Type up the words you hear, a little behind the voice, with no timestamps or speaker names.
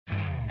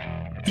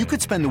You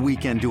could spend the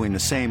weekend doing the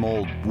same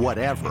old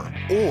whatever,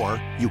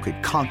 or you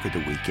could conquer the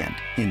weekend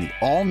in the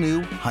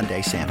all-new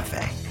Hyundai Santa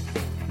Fe.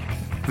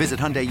 Visit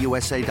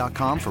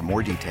HyundaiUSA.com for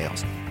more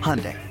details.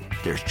 Hyundai,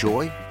 there's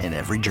joy in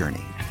every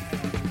journey.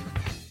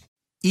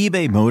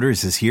 eBay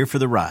Motors is here for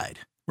the ride.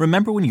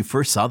 Remember when you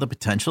first saw the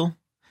potential?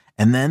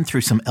 And then through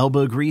some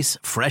elbow grease,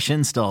 fresh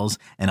installs,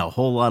 and a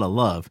whole lot of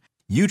love,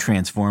 you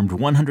transformed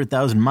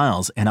 100,000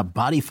 miles and a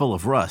body full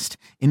of rust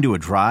into a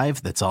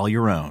drive that's all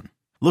your own.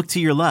 Look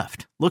to your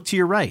left. Look to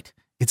your right.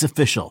 It's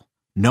official.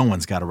 No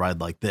one's got a ride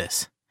like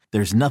this.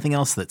 There's nothing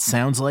else that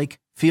sounds like,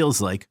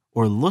 feels like,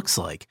 or looks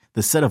like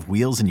the set of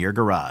wheels in your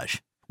garage.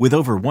 With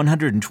over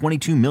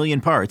 122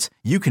 million parts,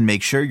 you can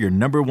make sure your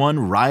number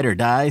one ride or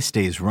die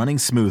stays running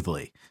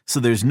smoothly.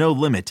 So there's no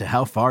limit to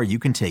how far you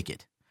can take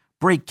it.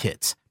 Brake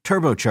kits,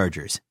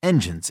 turbochargers,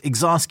 engines,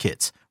 exhaust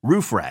kits,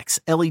 roof racks,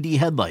 LED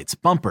headlights,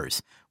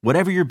 bumpers,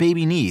 whatever your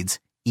baby needs,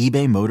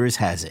 eBay Motors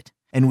has it.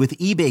 And with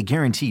eBay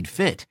Guaranteed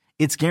Fit,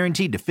 it's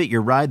guaranteed to fit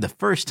your ride the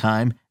first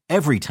time,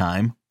 every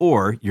time,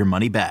 or your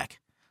money back.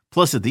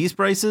 Plus, at these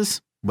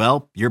prices,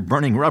 well, you're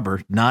burning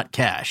rubber, not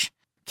cash.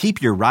 Keep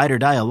your ride or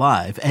die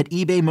alive at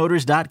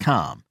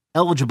ebaymotors.com.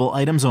 Eligible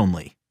items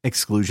only.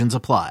 Exclusions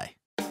apply.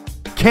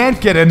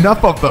 Can't get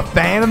enough of the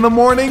Fan in the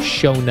morning?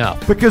 Shown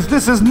up. Because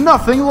this is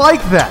nothing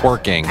like that.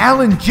 Working. Al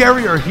and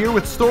Jerry are here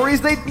with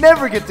stories they'd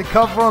never get to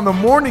cover on the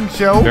morning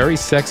show. Very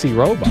sexy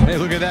robot. Hey,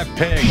 look at that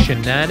pig.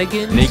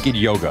 Shenanigans. Naked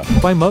yoga.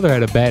 My mother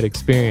had a bad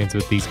experience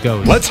with these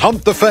ghosts. Let's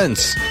hump the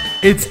fence.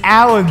 It's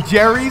Al and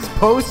Jerry's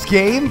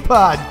post-game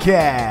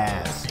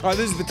podcast. All right,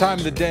 this is the time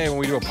of the day when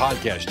we do a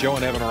podcast. Joe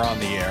and Evan are on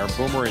the air.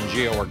 Boomer and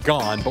Gio are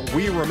gone, but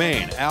we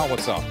remain. Al,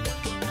 what's up?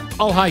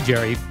 Oh, hi,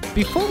 Jerry.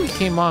 Before we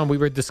came on, we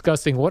were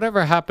discussing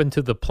whatever happened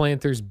to the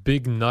Planters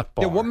Big Nut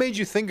Bar. Yeah, what made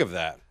you think of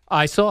that?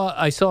 I saw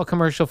a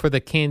commercial for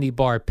the candy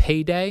bar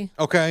Payday.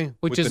 Okay.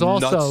 Which with is the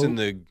also nuts and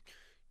the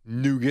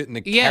nougat and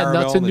the caramel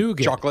nuts and the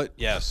nougat. chocolate.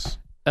 Yes.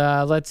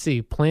 Let's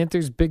see.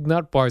 Planters Big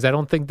Nut Bars. I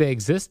don't think they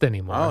exist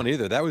anymore. I don't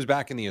either. That was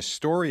back in the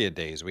Astoria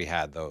days we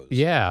had those.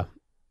 Yeah.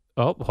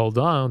 Oh, hold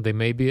on. They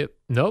may be.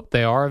 Nope.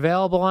 They are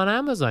available on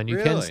Amazon. You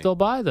can Really? still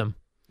buy them.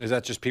 Is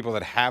that just people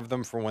that have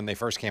them from when they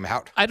first came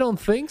out? I don't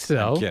think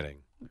so. I'm kidding.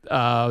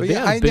 But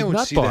yeah, I Big don't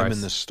Nut see Bars. them in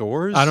the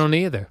stores. I don't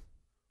either.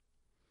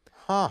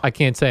 Huh. I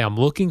can't say I'm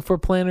looking for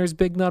Planters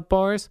Big Nut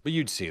Bars, But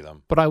you'd see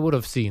them. but I would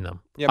have seen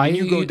them. Yeah, but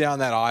you go down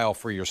that aisle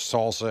for your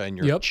salsa and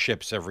your Yep.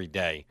 chips every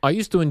day. I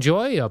used to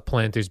enjoy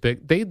Planters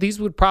Big. These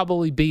would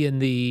probably be in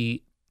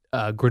the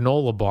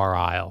granola bar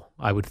aisle,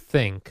 I would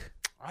think.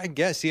 I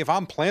guess. See, if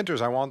I'm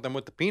Planters, I want them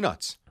with the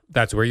peanuts.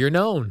 That's where you're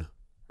known.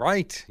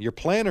 Right. You're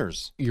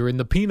Planters. You're in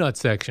the peanut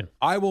section.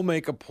 I will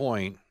make a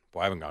point.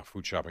 Boy, I haven't gone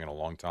food shopping in a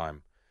long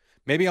time.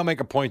 Maybe I'll make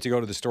a point to go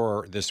to the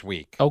store this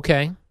week.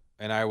 Okay.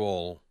 And I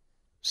will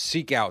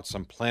seek out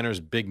some Planters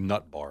Big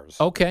Nut Bars.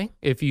 Okay.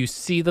 If you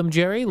see them,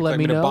 Jerry, let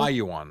me I'm know. going to buy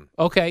you one.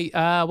 Okay.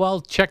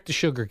 Well, check the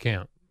sugar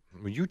count.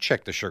 Well, you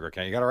check the sugar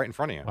count. You got it right in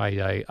front of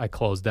you. I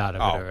closed out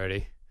of it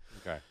already.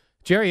 Okay.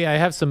 Jerry, I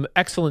have some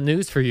excellent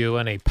news for you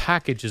and a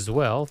package as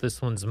well.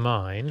 This one's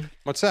mine.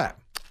 What's that?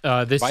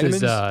 This Vitamins?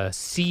 is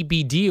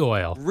CBD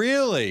oil.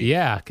 Really?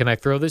 Yeah. Can I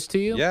throw this to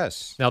you?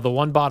 Yes. Now, the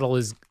one bottle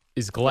is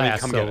glass,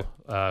 come so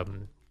get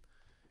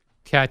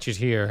catch it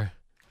here.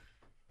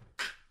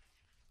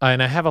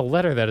 And I have a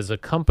letter that has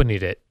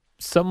accompanied it.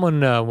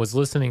 Someone was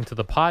listening to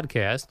the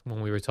podcast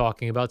when we were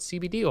talking about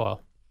CBD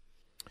oil.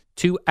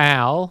 To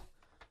Al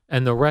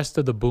and the rest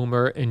of the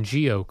Boomer and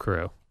Geo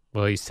crew.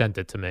 Well, he sent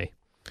it to me.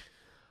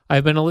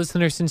 I've been a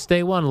listener since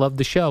day one. Loved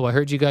the show. I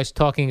heard you guys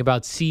talking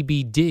about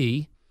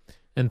CBD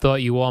and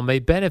thought you all may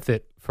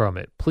benefit from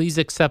it. Please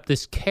accept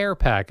this care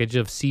package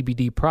of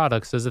CBD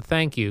products as a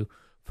thank you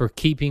for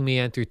keeping me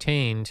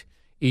entertained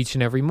each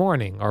and every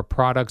morning. Our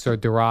products are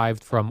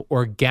derived from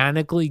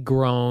organically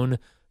grown,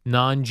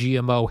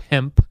 non-GMO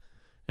hemp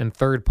and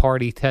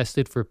third-party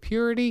tested for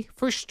purity,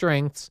 for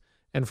strengths,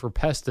 and for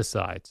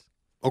pesticides.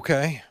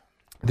 Okay.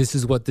 This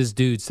is what this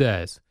dude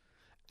says.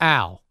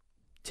 Al,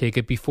 take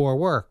it before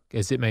work,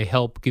 as it may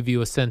help give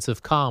you a sense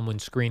of calm when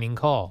screening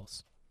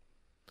calls.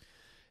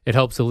 It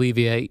helps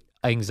alleviate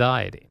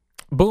anxiety.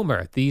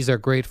 Boomer, these are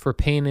great for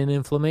pain and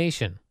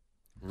inflammation.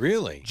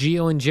 Really?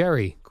 Geo and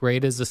Jerry,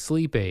 great as a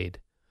sleep aid.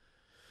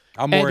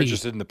 I'm more Eddie.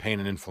 interested in the pain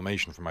and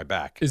inflammation for my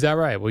back. Is that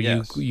right? Well,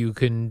 Yes. you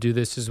can do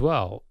this as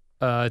well.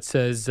 It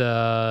says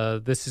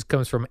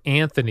comes from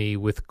Anthony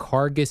with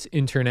Cargus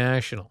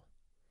International,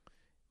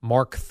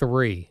 Mark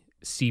III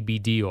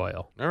CBD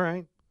oil. All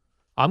right.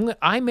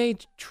 I may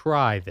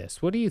try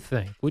this. What do you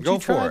think? Would Go you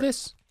try for it.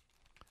 this?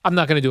 I'm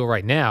not going to do it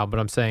right now, but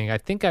I'm saying I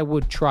think I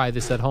would try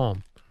this at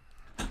home.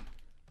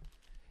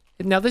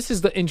 Now, this is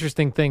the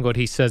interesting thing, what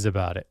he says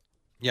about it.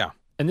 Yeah.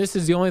 And this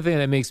is the only thing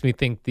that makes me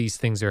think these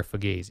things are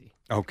fugazi.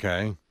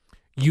 Okay.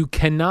 You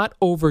cannot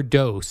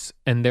overdose,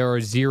 and there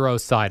are zero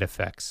side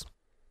effects.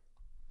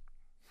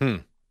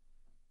 And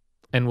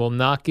will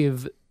not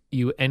give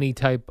you any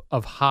type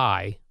of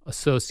high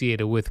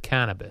associated with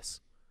cannabis.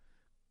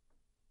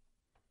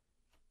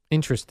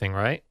 Interesting,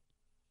 right?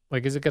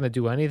 Like, is it going to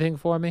do anything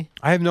for me?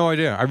 I have no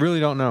idea. I really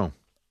don't know.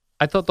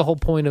 I thought the whole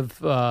point of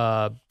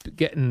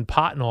getting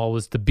Potnol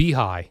was to be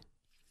high.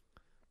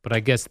 But I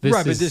guess this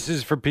right, is... but this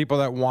is for people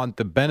that want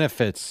the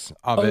benefits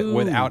of it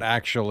without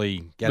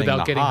actually getting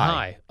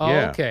high. Oh,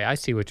 yeah. okay. I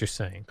see what you're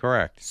saying.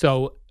 Correct.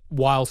 So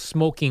while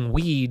smoking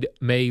weed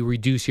may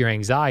reduce your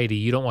anxiety,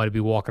 you don't want to be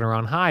walking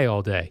around high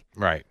all day.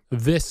 Right.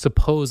 This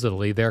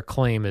supposedly, their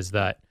claim is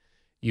that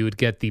you would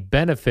get the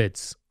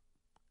benefits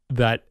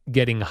that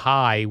getting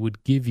high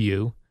would give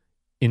you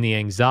in the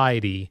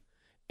anxiety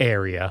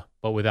area,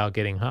 but without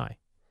getting high.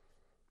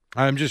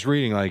 I'm just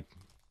reading, like,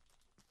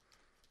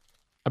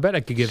 I bet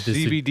I could give this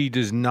CBD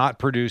does not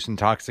produce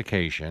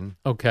intoxication.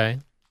 Okay.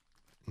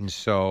 And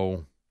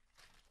so,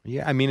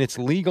 yeah, I mean, it's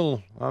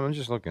legal. I'm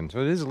just looking.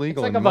 So it is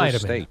legal It's like in a most vitamin.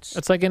 states.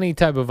 It's like any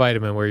type of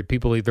vitamin where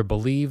people either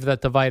believe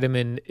that the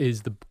vitamin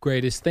is the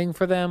greatest thing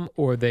for them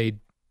or they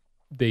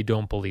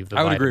don't believe the I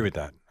would vitamin. agree with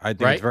that. I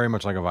think Right? it's very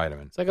much like a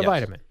vitamin. It's like a Yes.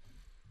 vitamin.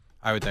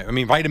 I would think. I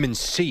mean, vitamin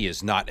C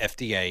is not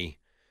FDA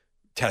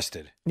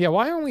tested. Yeah,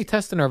 why aren't we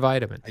testing our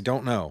vitamins? I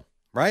don't know.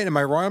 Right? Am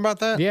I wrong about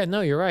that? Yeah,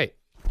 no, you're right.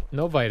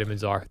 No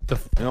vitamins are.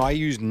 No, I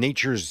use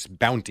Nature's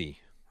Bounty.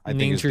 I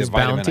think is Nature's the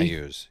vitamin Bounty? I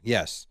use.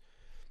 Yes.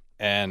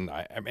 And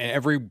I mean,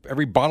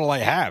 every bottle I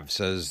have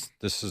says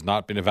this has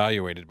not been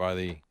evaluated by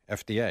the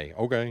FDA.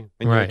 Okay.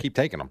 And Right. you keep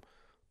taking them.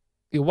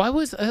 Why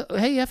was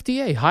hey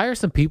FDA, hire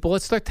some people,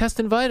 let's start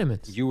testing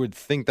vitamins. You would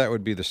think that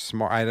would be the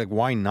smart.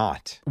 Why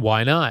not?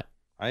 Why not?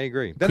 I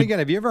agree. Then again,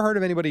 have you ever heard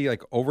of anybody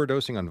like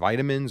overdosing on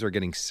vitamins or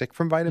getting sick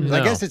from vitamins? I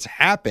No. guess it's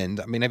happened.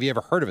 I mean, have you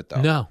ever heard of it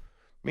though? No.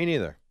 Me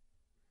neither.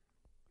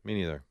 Me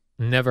neither.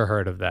 Never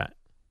heard of that.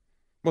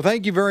 Well,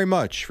 thank you very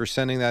much for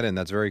sending that in.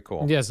 That's very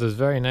cool. Yes, it was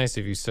very nice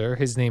of you, sir.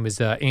 His name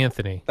is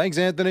Anthony Thanks,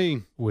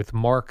 Anthony. with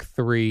Mark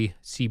III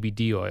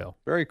CBD oil.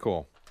 Very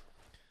cool.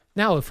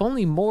 Now, if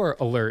only more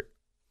alert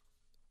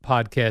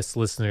podcast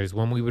listeners,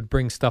 when we would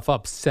bring stuff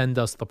up, send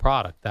us the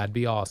product. That'd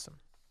be awesome.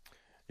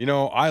 You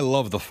know, I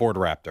love the Ford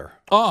Raptor.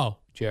 Oh,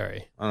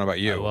 Jerry. I don't know about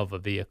you. I love a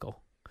vehicle.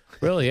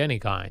 Really, any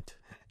kind.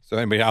 So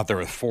anybody out there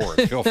with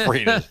Ford, feel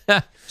free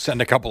to send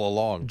a couple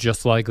along.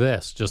 Just like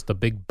this, just a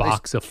big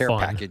box of care fun.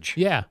 package.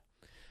 Yeah.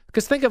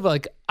 Because think of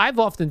like, I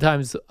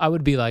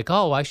would be like,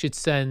 oh, I should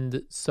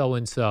send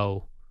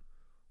so-and-so,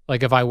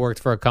 like if I worked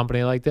for a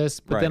company like this,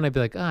 but then Right. I'd be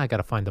like, I got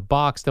to find the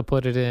box to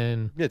put it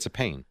in. Yeah, it's a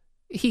pain.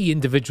 He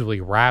individually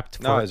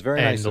wrapped No, it's very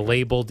and nice of him.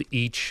 labeled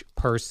each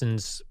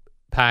person's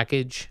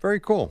package. Very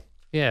cool.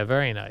 Yeah,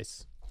 very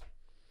nice.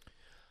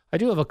 I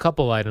do have a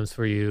couple items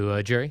for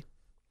you, Jerry.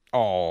 Oh,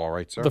 all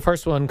right, sir. The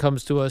first one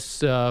comes to us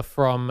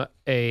from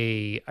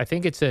I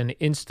think it's an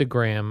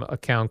Instagram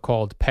account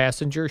called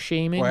Passenger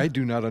Shaming. Boy, I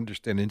do not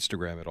understand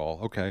Instagram at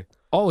all. Okay.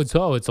 It's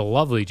a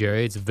lovely,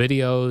 Jerry. It's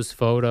videos,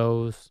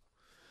 photos.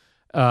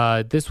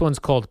 This one's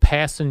called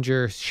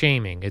Passenger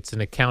Shaming. It's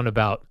an account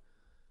about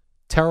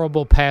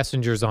terrible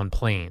passengers on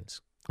planes,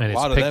 and A it's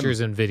lot of them.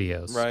 pictures and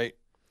videos. Right.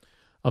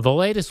 The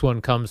latest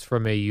one comes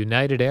from a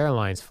United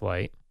Airlines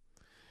flight.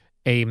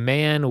 A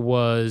man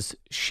was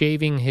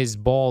shaving his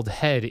bald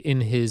head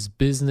in his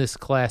business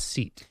class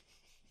seat.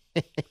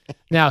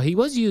 Now, he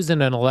was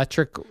using an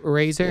electric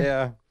razor,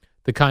 Yeah.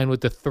 the kind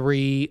with the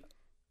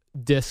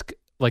 3-disc,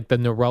 like the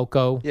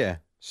Norelco. Yeah.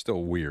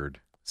 Still weird.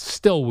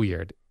 Still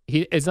weird.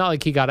 It's not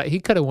like he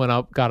could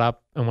have got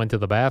up and went to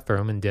the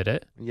bathroom and did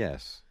it,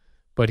 Yes.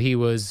 but he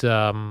was,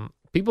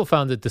 people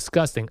found it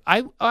disgusting.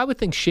 I would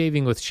think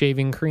shaving with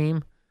shaving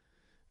cream,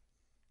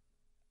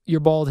 your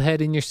bald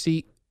head in your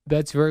seat,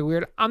 that's very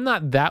weird. I'm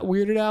not that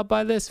weirded out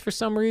by this for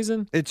some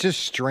reason. It's just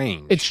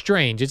strange. It's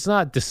strange. It's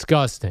not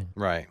disgusting.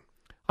 right.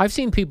 I've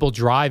seen people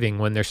driving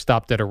when they're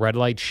stopped at a red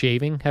light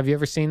shaving. Have you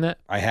ever seen that?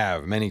 I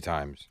have many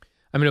times.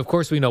 I mean, of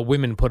course, we know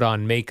women put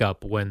on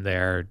makeup when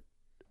they're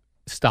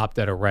stopped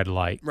at a red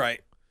light,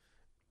 Right.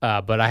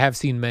 but I have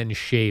seen men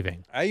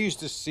shaving. I used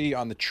to see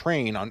on the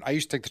train, I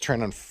used to take the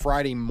train on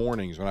Friday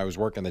mornings when I was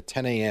working the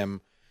 10 a.m.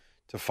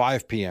 to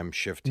 5 p.m.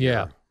 shift here,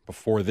 Yeah.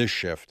 before this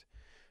shift.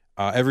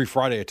 Every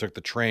Friday I took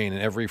the train,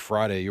 and every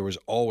Friday there was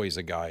always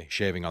a guy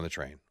shaving on the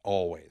train.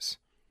 Always.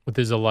 With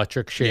his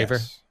electric shaver?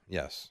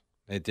 Yes.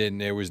 It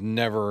didn't. It was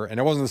never, and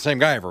it wasn't the same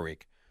guy every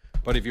week.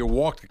 But if you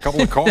walked a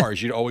couple of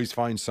cars, you'd always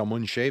find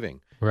someone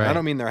shaving. And Right. I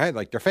don't mean their head,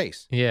 like their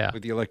face. Yeah.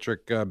 With the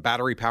electric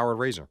battery-powered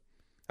razor.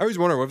 I always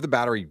wonder, what if the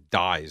battery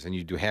dies and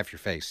you do half your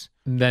face?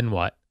 Then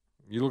what?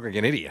 You look like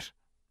an idiot.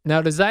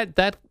 Now, does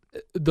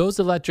those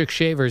electric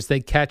shavers,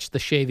 they catch the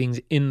shavings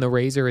in the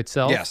razor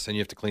itself? Yes, and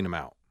you have to clean them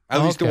out.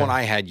 At least the Okay. one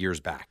I had years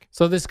back.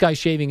 So this guy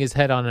shaving his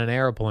head on an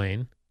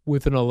airplane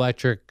with an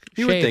electric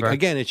You shaver. would think,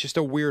 again, it's just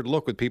a weird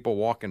look with people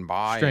walking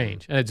by.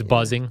 Strange. And it's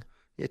buzzing.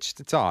 It's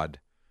odd.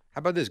 How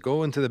about this?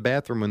 Go into the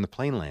bathroom when the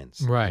plane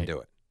lands Right. and do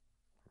it.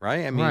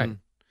 Right? I mean, Right.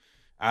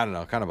 I don't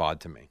know. Kind of odd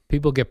to me.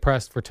 People get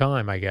pressed for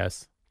time, I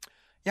guess.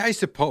 Yeah, I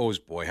suppose.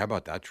 Boy, how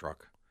about that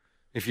truck?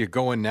 If you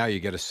go in now, you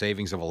get a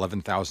savings of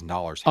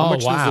 $11,000. How Oh, much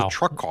does wow. the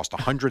truck cost?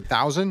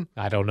 $100,000?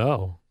 I don't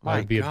know. My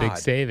Might be a big God.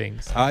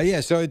 savings. Yeah.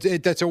 So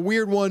that's a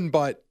weird one,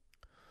 but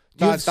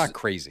not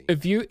crazy.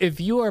 If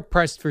you are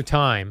pressed for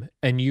time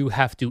and you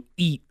have to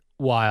eat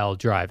while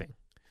driving,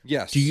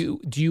 Yes. do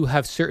you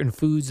have certain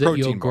foods that you'll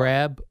Protein bar.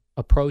 grab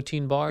A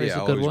protein bar is Yeah, a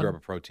I'll good always one. grab a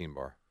protein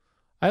bar.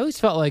 I always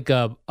felt like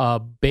a Or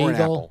an bagel,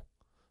 apple.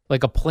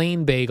 like a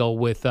plain bagel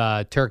with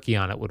turkey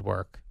on it would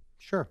work.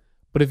 Sure.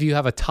 But if you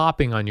have a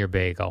topping on your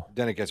bagel,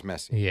 Then it gets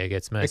messy. yeah, it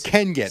gets messy. It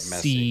can get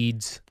messy.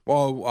 Seeds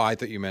Well, I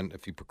thought you meant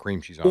if you put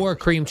cream cheese on or it.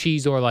 cream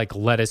cheese or like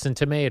lettuce and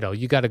tomato.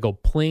 You got to go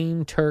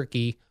plain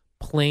turkey,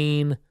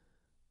 plain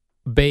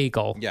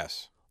bagel.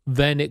 Yes.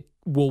 Then it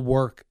will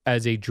work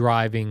as a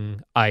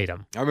driving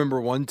item. I remember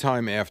one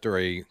time after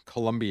a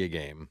Columbia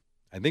game,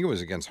 I think it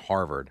was against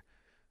Harvard.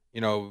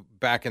 You know,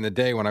 back in the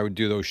day when I would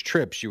do those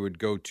trips, you would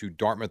go to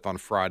Dartmouth on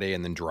Friday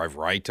and then drive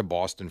right to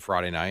Boston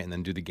Friday night and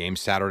then do the game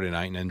Saturday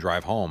night and then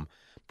drive home.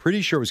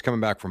 Pretty sure I was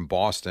coming back from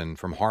Boston,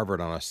 from Harvard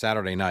on a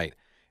Saturday night.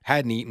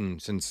 Hadn't eaten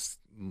since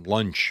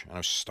lunch and I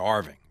was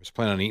starving. I was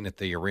planning on eating at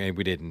the arena.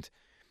 We didn't.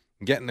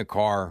 Get in the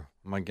car.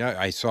 I'm like,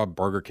 I saw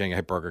Burger King. I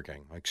hit Burger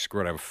King. Like,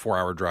 screw it. I have a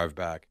 4-hour drive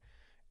back.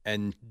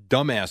 And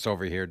dumbass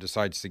over here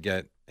decides to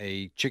get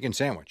a chicken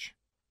sandwich.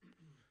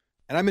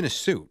 And I'm in a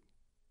suit.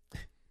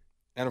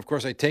 And, of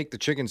course, I take the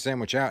chicken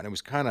sandwich out, and it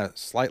was kind of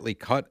slightly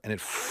cut, and it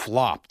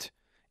flopped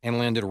and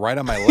landed right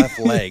on my left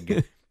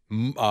leg,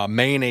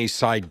 mayonnaise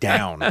side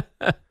down.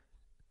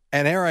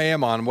 And here I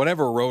am on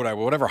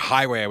whatever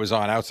highway I was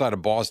on outside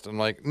of Boston. I'm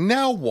like,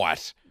 now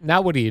what?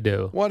 Now what do you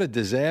do? What a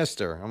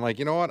disaster. I'm like,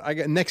 you know what?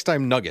 Next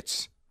time,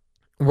 nuggets.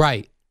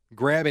 Right.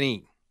 Grab and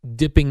eat.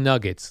 Dipping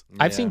nuggets.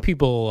 I've Yeah. seen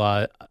people,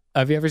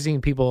 have you ever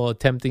seen people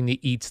attempting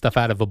to eat stuff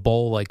out of a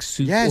bowl like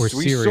soup or Yes,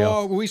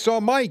 cereal? we saw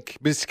Mike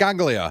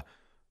Biscaglia.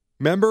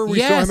 Remember, we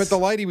saw Yes. him at the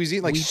light. He was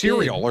eating like We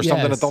cereal did, or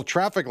something yes. at the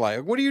traffic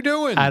light. What are you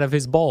doing? Out of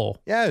his bowl.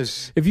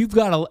 Yes, If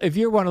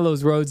you're one of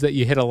those roads that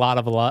you hit a lot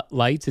of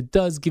lights, it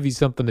does give you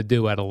something to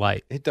do at a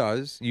light. it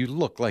does. You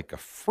look like a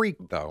freak,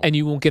 though. And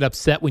you won't get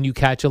upset when you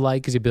catch a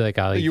light because you'd be like,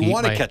 oh, you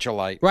want to catch a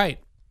light. Right.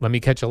 Let me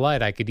catch a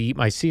light. I could eat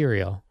my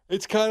cereal.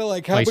 It's kind of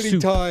like My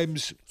soup.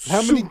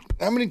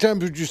 how many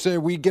times would you say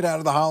we get out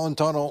of the Holland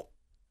Tunnel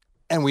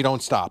and we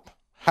don't stop?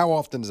 How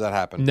often does that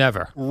happen?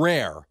 Never.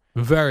 Rare.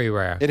 Very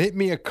rare. It hit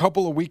me a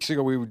couple of weeks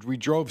ago. We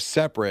drove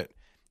separate,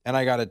 and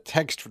I got a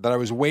text that I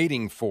was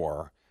waiting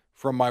for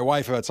from my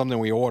wife about something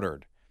we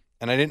ordered,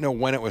 and I didn't know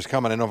when it was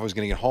coming. I didn't know if I was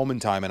going to get home in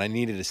time, and I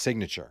needed a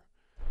signature.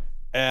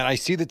 And I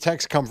see the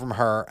text come from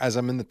her as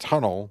I'm in the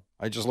tunnel.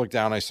 I just looked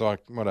down. I saw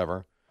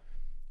whatever.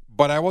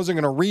 But I wasn't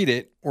going to read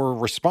it or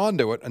respond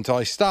to it until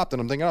I stopped,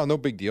 and I'm thinking, oh, no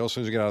big deal as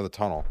soon as I get out of the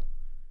tunnel.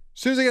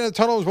 As soon as I get out of the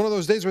tunnel, it was one of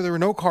those days where there were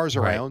no cars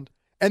Right. around,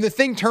 and the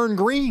thing turned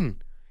green.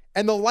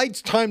 And the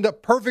lights timed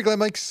up perfectly. I'm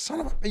like, son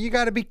of a, you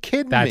got to be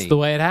kidding me. That's the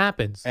way it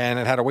happens. And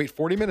it had to wait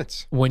 40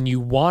 minutes. When you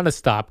want to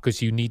stop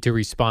because you need to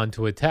respond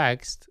to a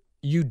text,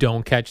 you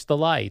don't catch the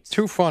lights.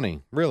 Too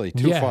funny. Really,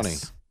 too Yes. funny.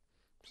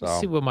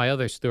 Let's see So, what my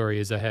other story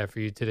is I have for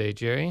you today,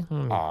 Jerry.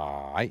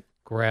 Let me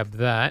grab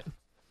that.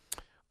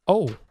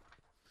 Oh,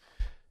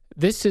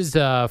 this is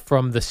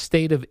from the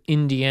state of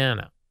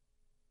Indiana.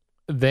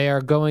 They're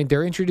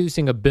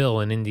introducing a bill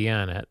in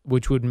Indiana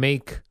which would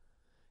make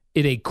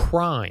it a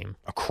crime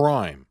a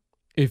crime.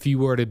 if you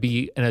were to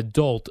be an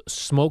adult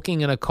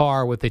smoking in a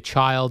car with a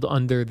child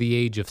under the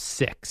age of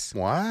 6.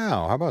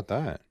 Wow. How about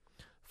that?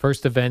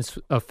 First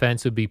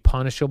offense would be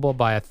punishable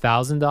by a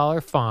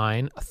 $1,000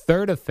 fine. A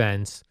third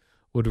offense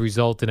would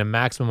result in a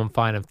maximum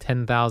fine of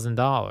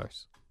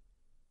 $10,000.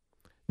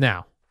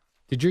 Now,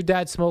 did your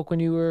dad smoke when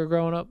you were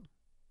growing up?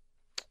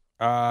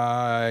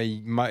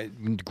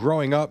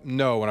 Growing up,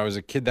 no. When I was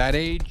a kid that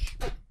age,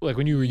 Like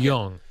when you were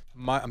young?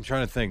 I'm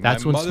trying to think.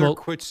 That's my when mother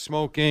quit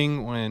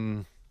smoking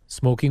when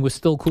Smoking was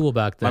still cool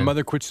back then. my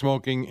mother quit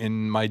smoking,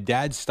 and my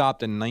dad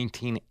stopped in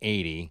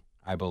 1980,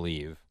 I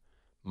believe.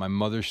 My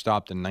mother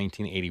stopped in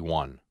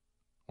 1981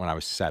 when I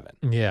was 7.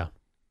 Yeah.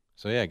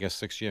 So yeah, I guess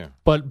 6 years.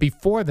 But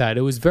before that,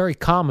 it was very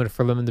common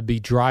for them to be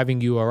driving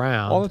you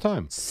around. All the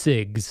time.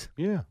 Cigs.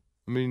 Yeah.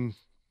 I mean,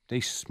 she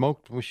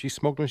smoked when she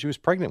was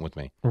pregnant with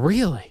me.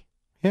 Really?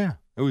 Yeah.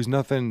 It was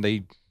nothing.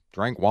 They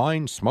drank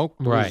wine, smoked.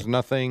 It Right. was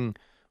nothing.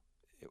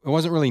 It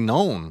wasn't really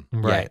known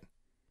Right. yet.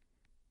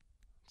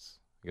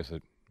 I guess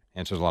it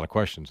answers a lot of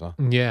questions, huh?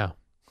 Yeah.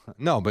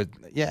 No, but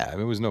yeah,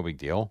 it was no big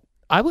deal.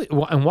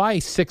 And why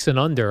 6 and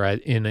under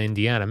in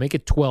Indiana? Make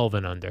it 12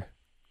 and under.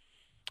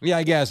 Yeah,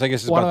 I guess.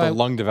 It's Why about do the I-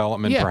 lung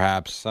development, Yeah.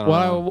 perhaps. I don't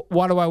know.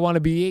 Why do I want to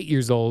be 8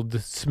 years old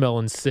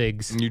smelling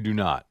cigs? You do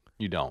not.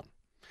 You don't.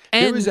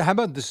 And How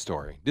about this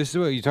story? This is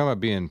what you're talking about,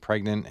 being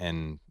pregnant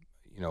and,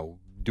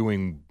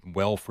 doing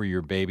well for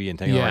your baby and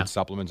taking the Yeah. right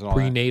supplements and all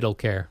that. prenatal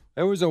care.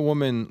 There was a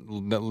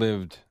woman that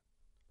lived,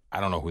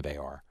 I don't know who they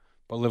are,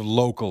 but lived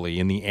locally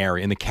in the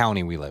area, in the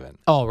county we live in.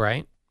 All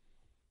right.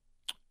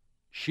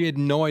 She had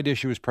no idea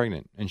she was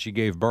pregnant, and she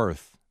gave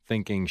birth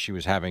thinking she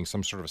was having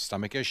some sort of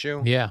stomach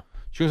issue. Yeah.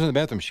 She goes in the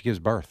bathroom, she gives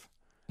birth.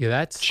 Yeah,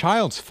 that's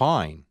Child's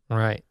fine,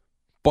 right.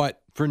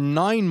 but for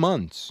 9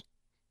 months,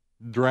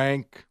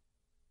 drank,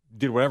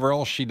 did whatever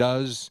else she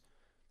does,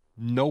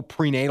 no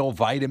prenatal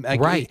vitamin. Like,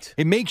 Right.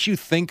 It makes you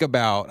think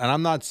about, and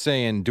I'm not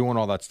saying doing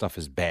all that stuff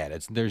is bad.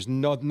 There's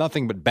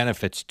nothing but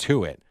benefits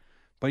to it.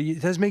 But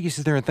it does make you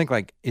sit there and think,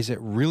 like, is it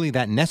really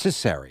that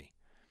necessary?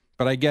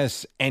 But I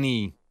guess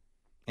any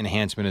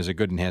enhancement is a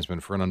good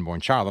enhancement for an unborn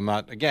child. I'm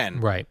not, again,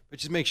 Right. it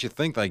just makes you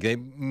think like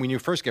when you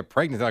first get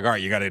pregnant, they're like, all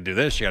right, you got to do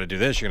this, you got to do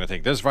this, you're going to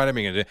take this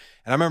vitamin. And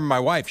I remember my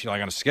wife, she's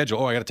like on a schedule,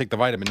 oh, I got to take the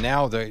vitamin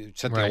now. They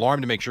set the Right.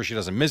 alarm to make sure she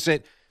doesn't miss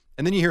it.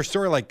 And then you hear a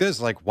story like this,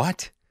 like,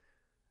 what?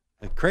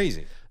 Like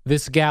crazy.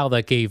 This gal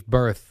that gave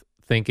birth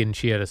thinking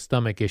she had a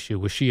stomach issue,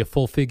 was she a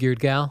full-figured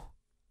gal?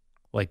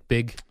 Like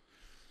big,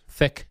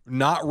 thick?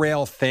 Not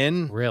rail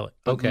thin. Really?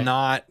 But Okay.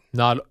 not.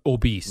 Not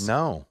obese.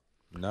 No.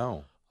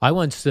 I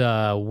once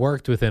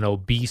worked with an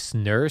obese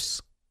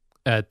nurse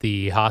at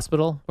the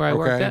hospital where I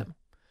worked Okay. at.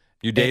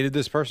 You dated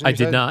this person? I you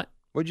did said? not.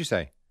 What'd you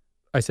say?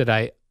 I said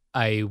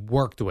I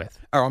worked with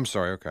Oh, I'm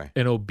sorry. Okay.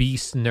 an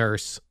obese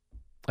nurse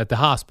at the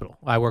hospital.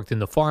 I worked in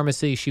the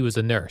pharmacy. She was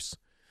a nurse.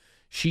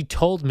 She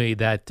told me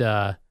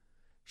that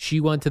she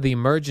went to the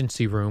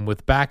emergency room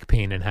with back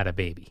pain and had a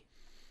baby.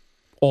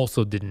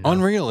 Also didn't know.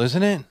 Unreal,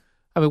 isn't it?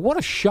 I mean, what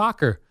a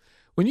shocker.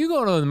 When you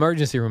go to an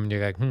emergency room and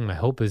you're like, I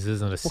hope this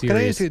isn't a Well, can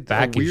I ask serious you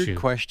back a weird issue.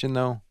 question,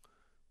 though?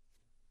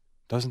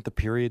 Doesn't the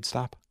period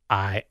stop?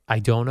 I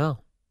don't know.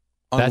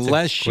 That's a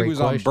Unless she great was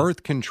on question.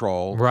 birth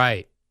control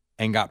Right.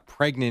 and got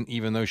pregnant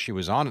even though she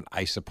was on it,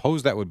 I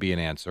suppose that would be an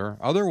answer.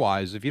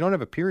 Otherwise, if you don't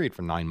have a period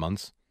for 9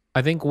 months.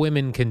 I think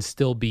women can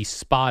still be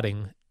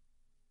spotting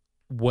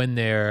when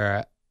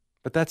they're.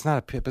 But that's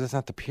not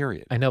the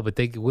period. I know, but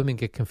women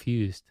get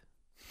confused.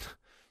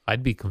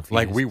 I'd be confused.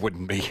 Like we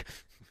wouldn't be.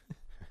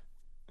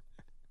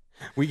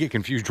 We get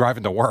confused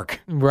driving to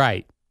work.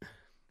 Right.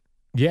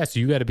 Yes,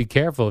 you got to be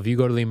careful if you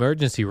go to the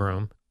emergency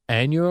room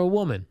and you're a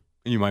woman.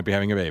 You might be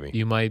having a baby.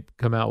 You might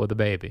come out with a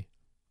baby.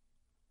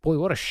 Boy,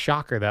 what a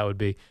shocker that would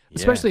be. Yeah.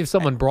 Especially if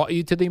someone brought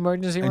you to the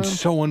emergency room. And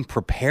so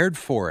unprepared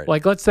for it.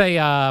 Like, let's say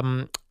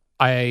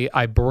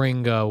I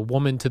bring a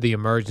woman to the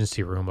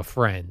emergency room, a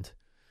friend.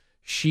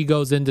 She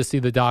goes in to see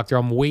the doctor.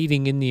 I'm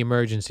waiting in the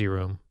emergency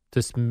room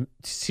to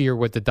see her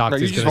what the No,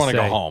 doctor's you going just to want say.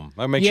 to go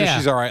home. Make sure Yeah.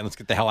 she's all right and let's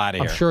get the hell out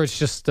of I'm here. sure it's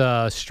just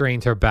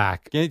strained her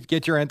back.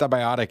 Get your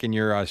antibiotic and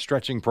your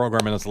stretching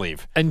program and let's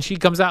leave. And she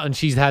comes out and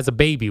she has a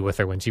baby with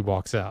her when she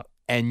walks out.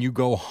 And you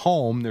go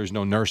home, there's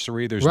no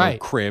nursery, there's Right. no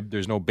crib,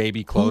 there's no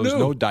baby clothes, knew?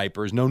 no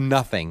diapers, no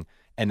nothing.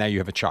 And now you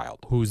have a child.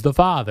 Who's the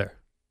father?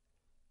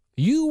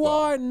 You Well,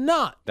 are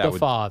not That the would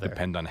father.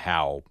 depend on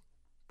how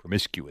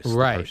promiscuous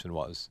Right. the person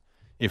was.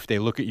 If they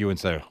look at you and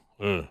say,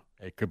 ugh,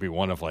 it could be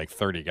one of like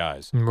 30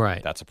 guys.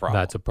 Right. That's a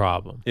problem. That's a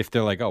problem. If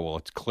they're like, oh, well,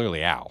 it's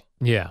clearly Al.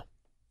 Yeah.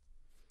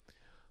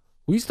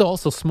 We used to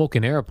also smoke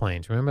in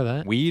airplanes. Remember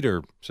that? Weed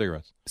or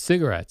cigarettes?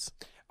 Cigarettes.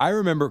 I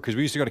remember because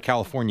we used to go to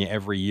California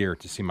every year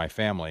to see my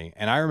family.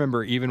 And I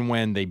remember even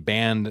when they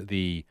banned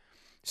the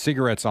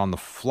cigarettes on the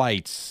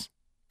flights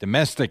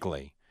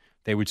domestically,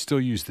 they would still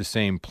use the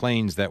same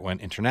planes that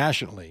went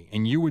internationally.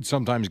 And you would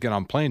sometimes get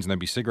on planes and there'd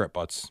be cigarette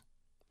butts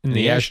in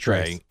the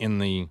ashtray in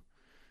the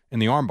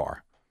armbar.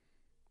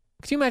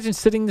 Could you imagine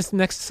sitting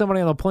next to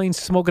somebody on a plane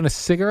smoking a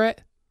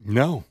cigarette?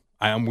 No,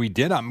 we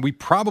did. We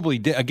probably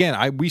did.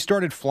 Again, we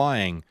started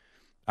flying.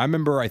 I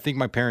remember, I think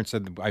my parents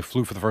said I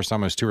flew for the first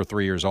time when I was 2 or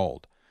 3 years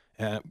old.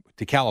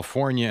 To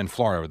California and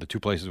Florida were the two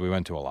places we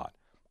went to a lot.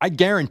 I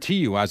guarantee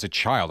you, as a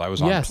child, I was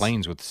on Yes.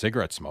 planes with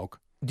cigarette smoke.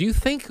 Do you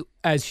think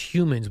as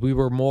humans we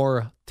were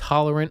more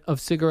tolerant of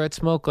cigarette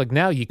smoke? Like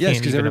now you Yes,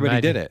 can't 'cause even everybody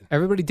imagine. did it.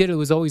 Everybody did it. It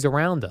was always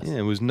around us. Yeah,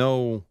 it was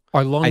no.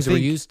 Our lungs were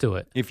think- used to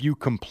it. If you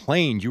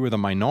complained, you were the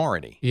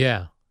minority.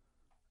 Yeah.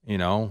 You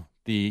know,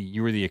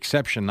 you were the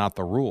exception, not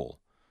the rule.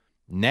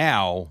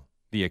 Now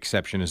the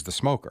exception is the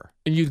smoker.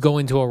 And you'd go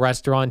into a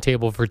restaurant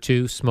table for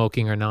two,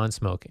 smoking or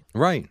non-smoking.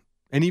 Right.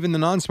 And even the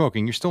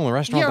non-smoking, you're still in a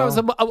restaurant. Yeah, I was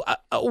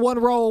though? one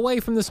row away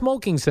from the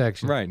smoking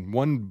section. Right.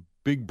 One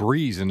big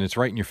breeze and it's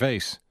right in your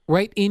face.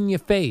 Right in your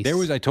face.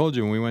 I told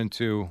you when we went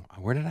to,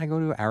 where did I go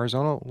to?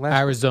 Arizona last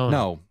Arizona.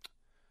 No.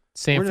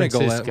 San Where did I go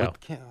Francisco.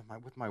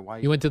 with my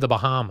wife? You went to the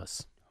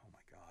Bahamas. Oh my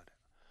God.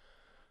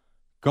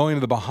 Going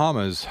to the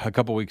Bahamas a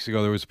couple weeks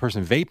ago, there was a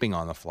person vaping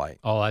on the flight.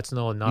 Oh, that's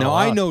not Now,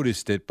 I allowed.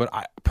 noticed it, but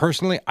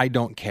personally, I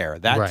don't care.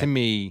 That Right. to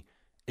me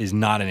is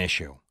not an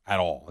issue at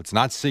all. It's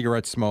not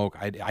cigarette smoke.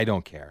 I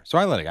don't care. So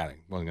I let it go. I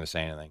wasn't going to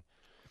say anything.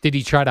 Did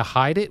he try to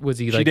hide it? Was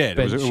he She like? did.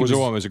 It was a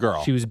woman. It was a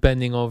girl. She was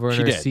bending over in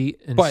She her did.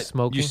 seat and But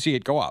smoking. you see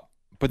it go up,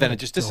 but then Let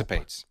it just it go up.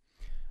 dissipates.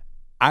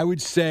 I would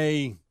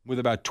say with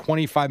about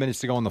 25 minutes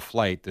to go on the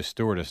flight, the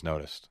stewardess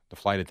noticed, the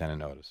flight attendant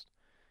noticed.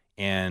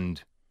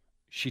 And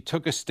she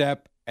took a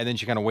step and then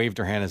she kind of waved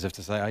her hand as if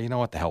to say, oh, you know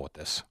what, the hell with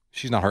this.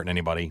 She's not hurting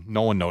anybody.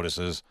 No one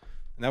notices.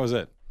 And that was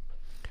it.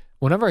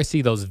 Whenever I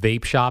see those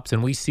vape shops,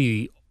 and we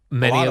see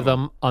many lot of of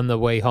them on the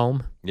way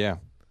home, Yeah.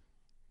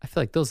 I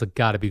feel like those have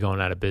got to be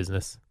going out of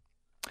business.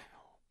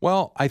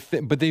 Well,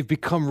 but they've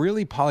become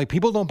really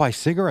people don't buy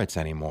cigarettes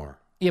anymore.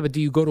 Yeah, but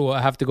do you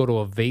have to go to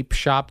a vape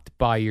shop to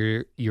buy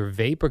your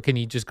vape, or can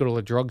you just go to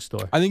a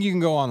drugstore I think you can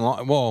go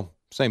online. Well,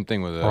 same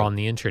thing with it. or on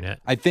the internet?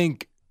 I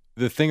think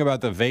the thing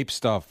about the vape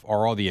stuff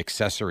are all the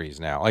accessories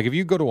now. Like if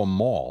you go to a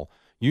mall,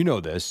 you know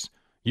this,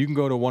 you can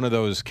go to one of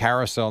those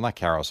not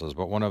carousels,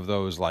 but one of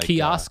those like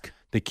Kiosk?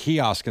 The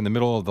kiosk in the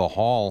middle of the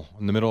hall,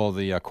 in the middle of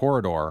the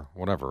corridor,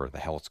 whatever the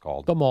hell it's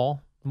called. The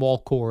mall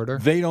corridor.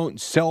 They don't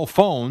sell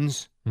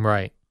phones,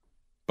 Right.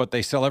 but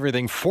they sell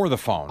everything for the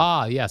phone.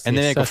 Ah, yes. And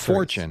the they make a accessories.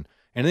 fortune.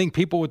 And I think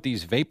people with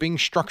these vaping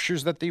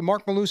structures that the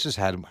Mark Malusis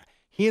had,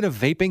 he had a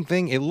vaping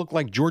thing. It looked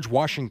like George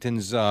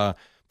Washington's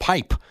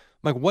pipe. I'm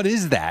like, what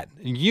is that?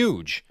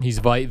 Huge. He's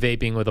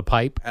vaping with a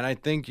pipe. And I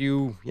think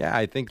you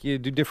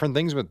do different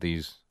things with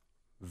these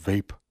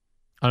vape.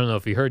 I don't know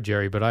if you heard,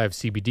 Jerry, but I have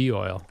CBD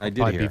oil. I I'll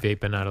did probably hear. be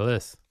vaping out of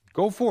this.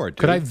 Go for it, dude.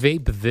 Could I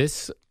vape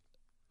this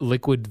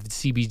liquid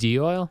CBD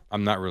oil?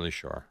 I'm not really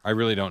sure. I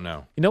really don't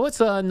know. You know what's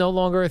no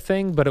longer a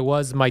thing, but it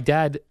was my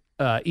dad.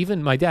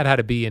 Even my dad had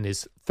to be in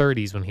his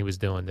 30s when he was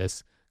doing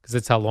this because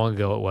that's how long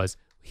ago it was.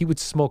 He would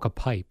smoke a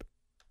pipe.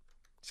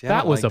 See, I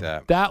that don't was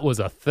like that was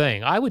a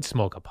thing. I would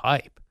smoke a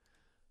pipe.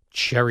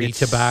 Cherry It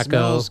tobacco.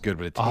 smells good,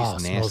 but it tastes Oh, it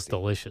nasty. smells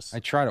delicious. I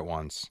tried it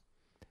once.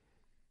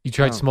 You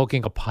tried Oh.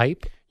 smoking a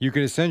pipe? You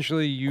could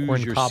essentially use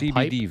Corn your cob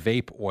CBD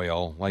vape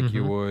oil like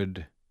you Mhm.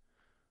 would.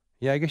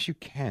 Yeah, I guess you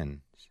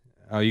can.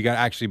 Oh, you got to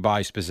actually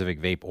buy specific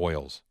vape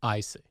oils.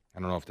 I see. I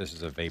don't know if this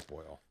is a vape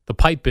oil. The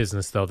pipe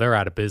business, though, they're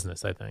out of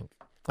business, I think.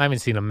 I haven't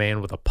seen a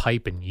man with a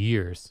pipe in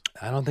years.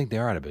 I don't think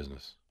they're out of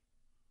business.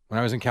 When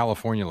I was in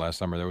California last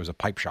summer, there was a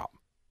pipe shop,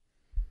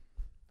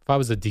 If I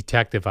was a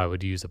detective, I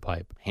would use a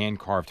pipe. hand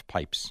carved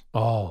pipes.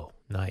 Oh,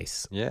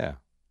 nice. Yeah,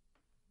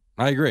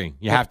 I agree.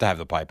 You have to have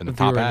the pipe and the If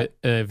you, top were hat.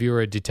 if you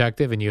were a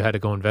detective and you had to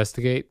go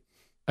investigate,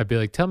 I'd be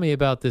like, tell me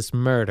about this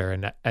murder.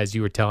 And as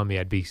you were telling me,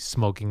 I'd be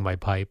smoking my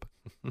pipe.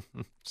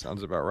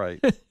 Sounds about right.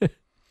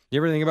 You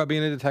ever think about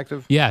being a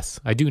detective? Yes,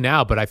 I do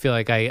now, but I feel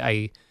like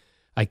I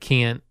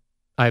can't.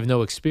 I have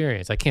no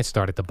experience. I can't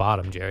start at the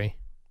bottom, Jerry.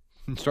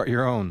 Start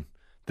your own.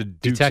 The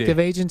Duke's Detective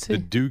agency? The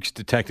Duke's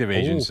Detective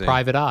Agency. Oh,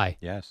 private eye.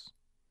 Yes.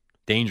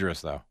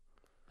 Dangerous though.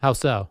 How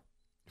so?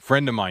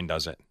 Friend of mine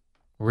does it.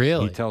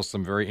 Really? He tells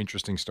some very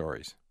interesting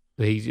stories.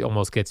 He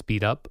almost gets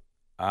beat up.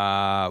 Well,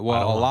 I a don't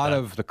want lot that.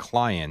 of the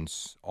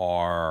clients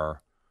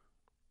are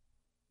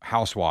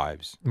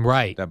housewives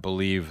Right. that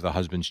believe the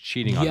husband's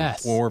cheating on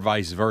Yes. them, or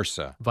vice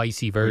versa.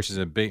 Vice Which versa. is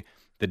a big.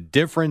 The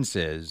difference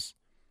is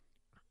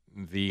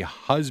the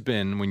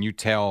husband, when you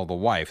tell the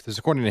wife, this is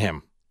according to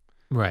him,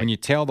 Right. when you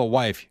tell the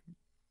wife,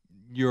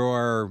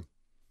 you're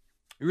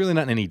really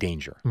not in any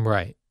danger.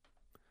 Right.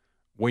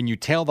 When you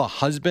tell the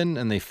husband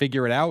and they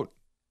figure it out,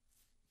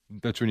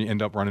 that's when you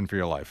end up running for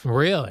your life.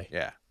 Really?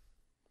 Yeah.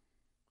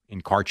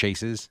 In car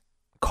chases.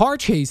 Car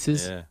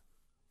chases. Yeah.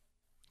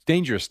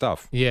 Dangerous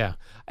stuff. Yeah.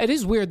 It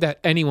is weird that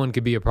anyone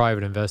could be a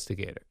private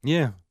investigator.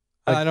 Yeah.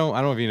 Like, I don't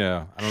know if you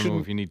know. I don't know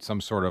shouldn't- if you need some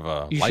sort of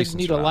a You license. shouldn't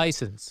need for a that.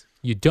 license.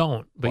 You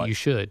don't, but What? you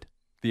should.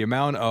 The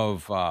amount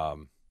of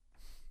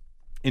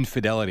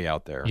infidelity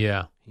out there,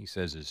 Yeah. he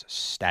says, is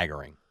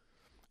staggering.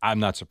 I'm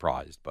not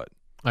surprised, but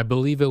I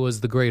believe it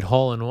was the great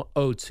Hall and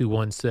Oates who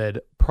once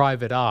said,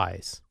 private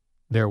eyes,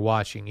 they're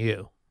watching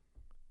you.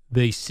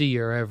 They see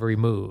your every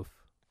move.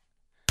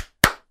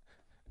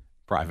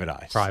 private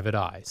eyes. Private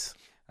eyes.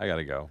 I got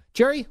to go.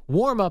 Jerry,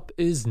 warm-up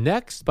is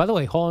next. By the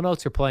way, Hall and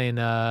Oates are playing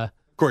Of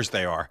course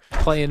they are.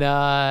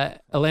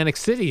 Atlantic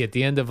City at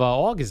the end of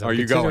August. Are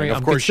you going?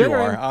 Of course you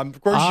are. Of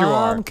course you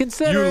are. I'm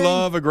considering. You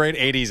love a great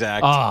 80s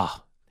act.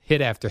 Ah, hit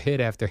after hit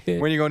after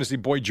hit. When are you going to see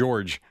Boy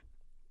George?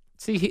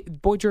 See,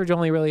 Boy George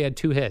only really had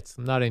 2 hits.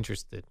 I'm not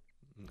interested.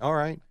 All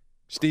right.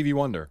 Stevie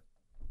Wonder.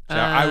 See,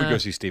 I would Uh, go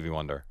see Stevie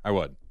Wonder. I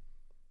would.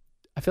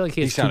 I feel like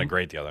he He has sounded too,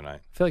 great the other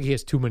night. I feel like he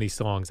has too many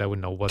songs. I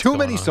wouldn't know what's Too going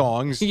many on.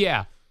 songs.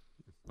 Yeah.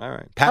 All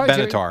right. Pat All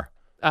right, Jerry.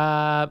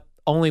 Benatar.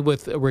 Only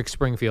with Rick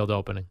Springfield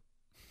opening.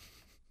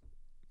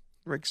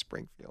 Rick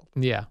Springfield.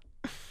 Yeah.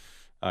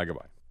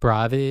 Goodbye.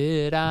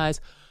 Private Eyes.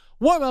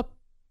 Warm up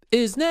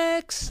is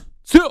next.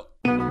 So.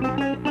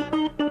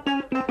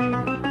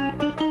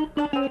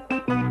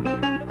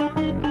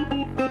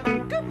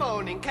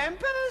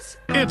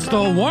 It's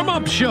the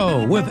warm-up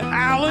show with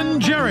Alan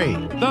Jerry,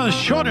 the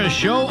shortest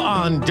show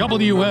on All right,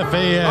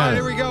 WFAN.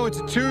 here we go. It's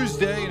a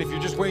Tuesday, and if you're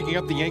just waking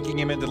up, the Yankee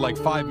game ended like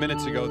 5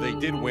 minutes ago. They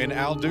did win.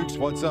 Al Dukes,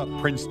 what's up,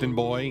 Princeton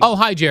boy? Oh,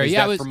 hi, Jerry. Is Yeah,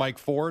 that it was for Mike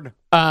Ford?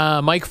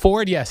 Mike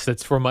Ford. Yes,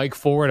 that's for Mike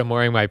Ford. I'm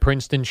wearing my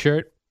Princeton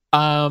shirt.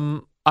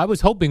 I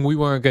was hoping we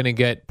weren't going to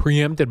get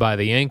preempted by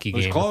the Yankee It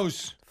was game.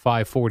 close.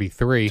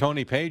 5:43.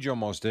 Tony Page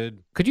almost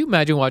did. Could you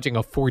imagine watching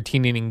a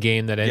 14-inning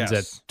game that ends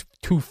Yes. at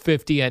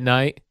 2:50 at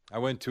night? I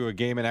went to a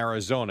game in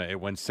Arizona. It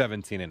went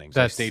 17 innings.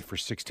 That's I stayed for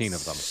 16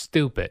 of them.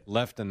 Stupid.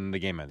 Left and the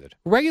game ended.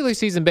 Regular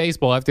season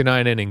baseball after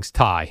 9 innings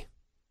tie.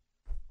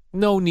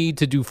 No need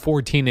to do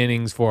 14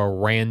 innings for a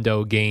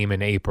rando game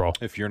in April.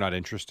 If you're not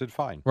interested,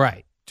 fine.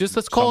 Right. Just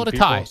let's call Some it a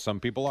people- tie. Some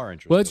people are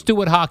interested. Let's do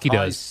what hockey Ties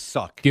does.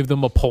 suck. Give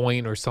them a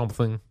point or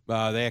something.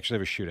 They actually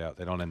have a shootout.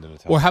 They don't end in a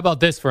tie. Or how about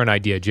this for an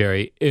idea,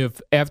 Jerry?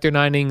 If after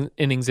 9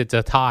 innings it's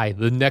a tie,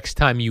 the next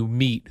time you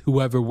meet,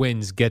 whoever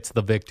wins gets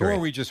the victory. Or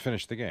we just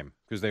finish the game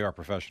because they are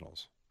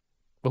professionals.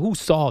 But who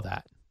saw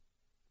that?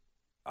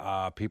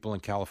 People in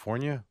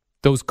California.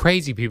 Those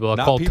crazy people that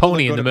Not called people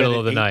Tony that go in the to bed middle at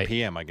of the 8 night.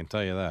 p.m. I can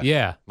tell you that.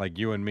 Yeah. Like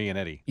you and me and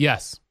Eddie.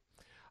 Yes.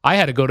 I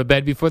had to go to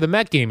bed before the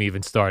Met game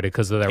even started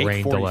because of that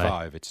rain delay.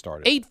 8:45 it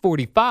started.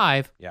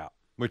 8:45. Yeah.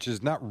 which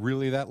is not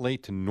really that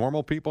late to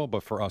normal people,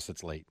 but for us,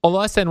 it's late. Although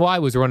SNY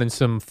was running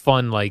some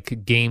fun,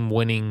 like,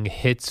 game-winning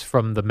hits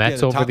from the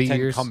Mets over the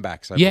years. Top 10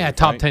 comebacks. I Yeah, believe,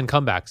 top right? 10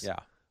 comebacks. Yeah.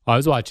 I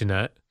was watching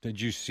that. Did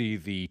you see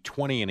the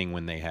 20 inning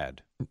when they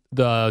had?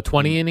 The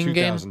 20-inning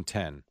game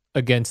 2010.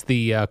 against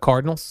the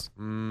Cardinals?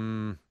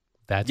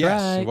 That's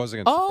Yes, right. it was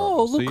against the Oh,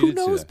 Cardinals. So look you who did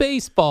see knows that.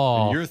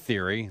 baseball. In your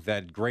theory,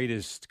 that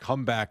greatest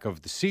comeback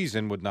of the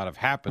season would not have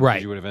happened Right.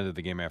 because you would have ended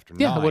the game after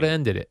Yeah, 9. I would have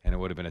ended it. And it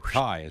would have been a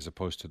tie as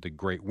opposed to the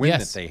great win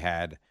Yes. that they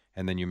had,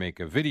 and then you make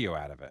a video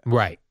out of it.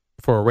 Right,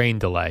 for a rain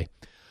delay.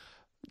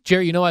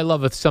 Jerry, you know I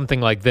love something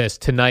like this.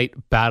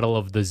 Tonight, Battle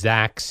of the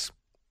Zacks,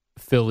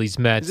 Phillies,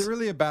 Mets. Is it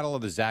really a battle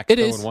of the Zacks, It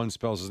though, is. and one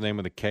spells his name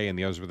with a K and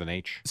the other's with an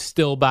H?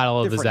 Still Battle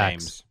of Different the Zacks.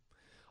 names.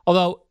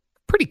 Although,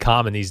 pretty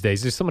common these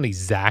days. There's so many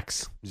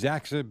Zacks.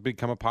 Zacks have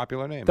become a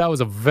popular name. That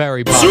was a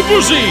very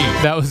Super Z.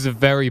 That was a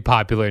very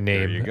popular you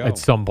name go. at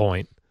some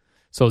point.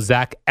 So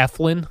Zach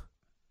Eflin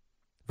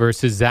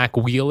versus Zach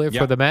Wheeler for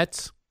Yep. the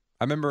Mets.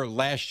 I remember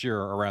last year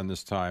around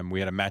this time, we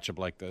had a matchup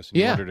like this. And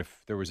Yeah. you wondered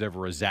if there was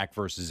ever a Zach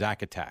versus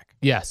Zach attack.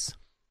 Yes.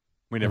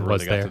 We never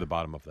was really got there. to the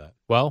bottom of that.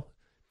 Well,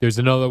 there's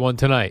another one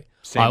tonight.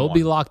 Same I will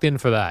be one. locked in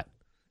for that.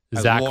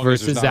 As Zach long as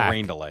versus there's not Zach. a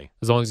rain delay.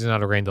 As long as there's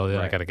not a rain delay,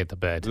 I Right. got to get to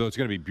bed. So it's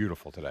going to be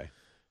beautiful today.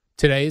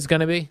 Today is going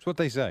to be? That's what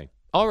they say.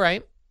 All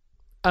right.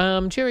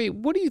 Jerry,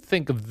 what do you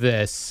think of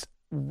this?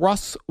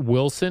 Russ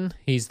Wilson,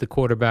 he's the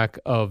quarterback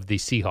of the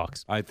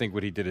Seahawks. I think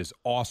what he did is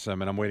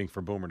awesome, and I'm waiting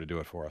for Boomer to do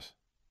it for us.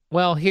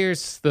 Well,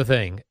 here's the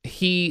thing.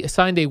 He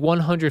signed a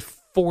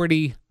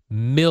 $140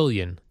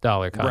 million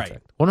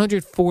contract.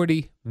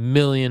 $140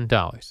 million.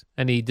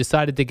 And he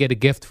decided to get a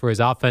gift for his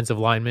offensive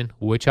lineman,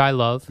 which I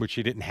love. Which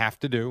he didn't have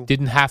to do.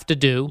 Didn't have to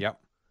do. Yep.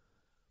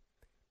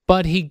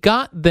 But he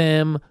got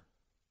them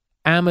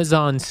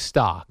Amazon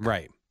stock.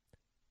 Right.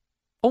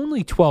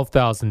 Only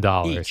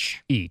 $12,000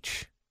 Each.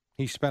 each.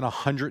 He spent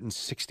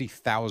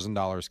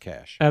 $160,000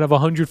 cash. Out of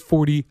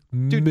 $140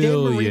 Dude,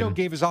 million. Dan Marino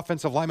gave his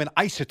offensive lineman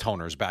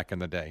isotoners back in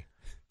the day.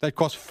 That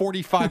cost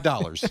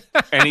 $45.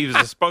 And he was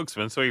a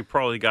spokesman, so he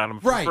probably got them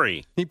for Right.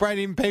 free. He probably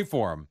didn't even pay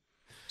for them.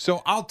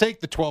 So I'll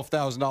take the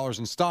 $12,000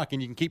 in stock,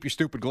 and you can keep your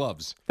stupid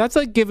gloves. That's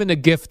like giving a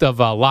gift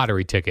of a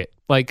lottery ticket.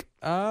 Like,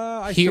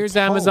 here's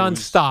Amazon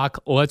suppose. stock.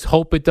 Let's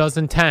hope it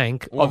doesn't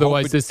tank. Well,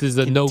 Otherwise, hope it this is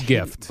a no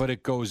continue- gift. But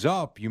it goes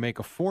up, you make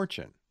a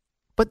fortune.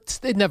 But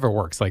it never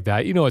works like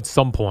that. You know, at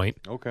some point.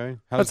 Okay.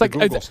 That's How's the like-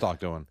 Google it's- stock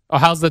doing?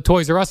 How's the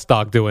Toys R Us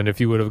stock doing if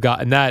you would have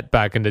gotten that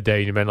back in the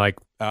day? You've been like,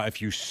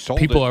 If you sold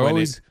People it, are when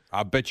always-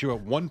 I bet you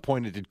at one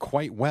point it did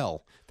quite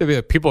well. they'd be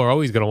like, people are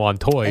always going to want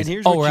toys. And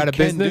here's Oh, what we're you out of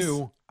can business?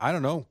 do. I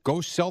don't know.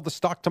 Go sell the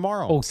stock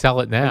tomorrow. Oh, sell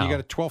it And now. you got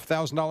a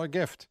 $12,000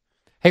 gift.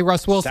 Hey,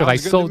 Russ Wilson, Sounds I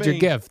good to sold your me.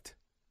 gift.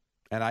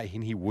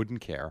 And he wouldn't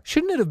care.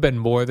 Shouldn't it have been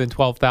more than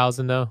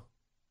 12,000 though?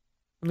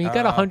 I mean, you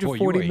got Boy,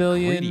 140 you're a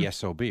million, greedy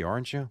SOB,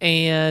 aren't you?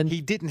 and He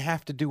didn't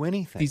have to do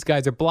anything. these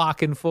guys are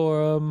blocking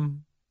for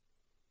him.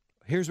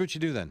 Here's what you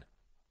do then.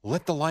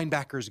 Let the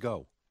linebackers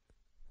go.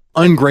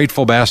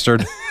 Ungrateful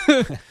bastard.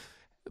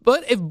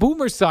 But if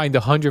Boomer signed a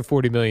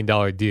 $140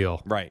 million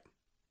deal, Right.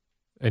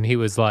 and he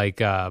was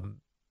like,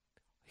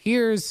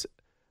 here's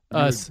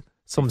us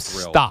some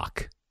thrilled.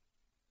 stock,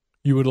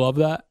 you would love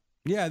that?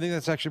 Yeah, I think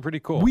that's actually pretty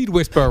cool. We'd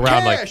whisper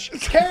around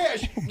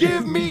cash,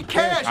 give me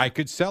cash. I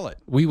could sell it.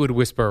 we would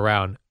whisper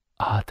around,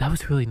 that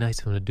was really nice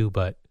of him to do,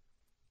 but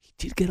he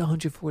did get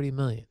 140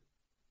 million.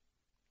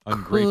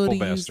 Ungrateful Could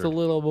bastard. use a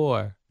little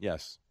more.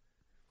 Yes.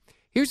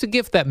 Here's a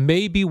gift that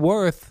may be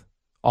worth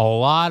a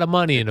lot of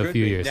money in a Could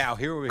few be. years. Now,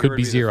 here Could would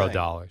be the thing.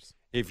 $0.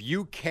 If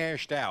you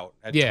cashed out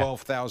at Yeah.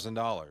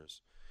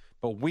 $12,000,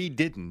 but we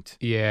didn't,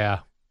 Yeah.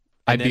 and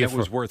I'd then be it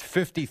was worth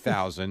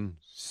 $50,000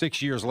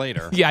 6 years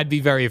later, Yeah, I'd be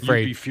very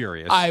afraid. you'd be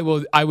furious. I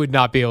would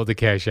not be able to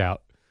cash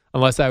out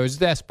unless I was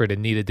desperate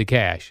and needed the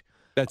cash.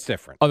 That's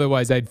different.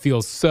 Otherwise, I'd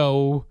feel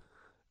so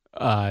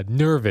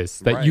nervous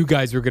that Right. you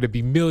guys were going to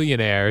be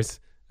millionaires,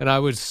 and I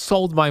would have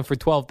sold mine for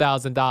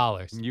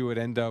 $12,000. You would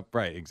end up,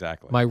 right,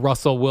 exactly. My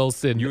Russell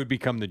Wilson You would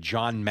become the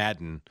John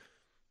Madden.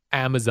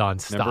 Amazon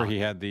stock. Remember he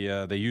had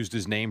they used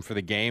his name for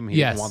the game. He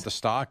Yes. didn't want the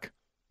stock.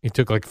 He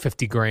took like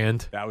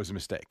 $50,000. That was a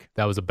mistake.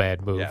 That was a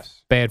bad move.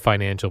 Yes. Bad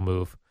financial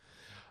move.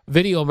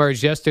 Video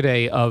emerged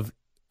yesterday of,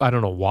 I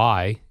don't know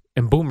why,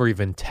 and Boomer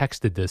even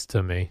texted this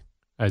to me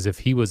as if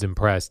he was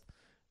impressed.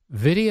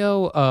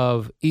 Video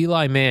of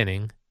Eli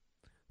Manning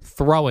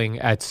throwing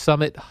at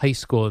Summit High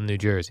School in New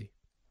Jersey.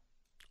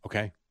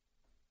 Okay.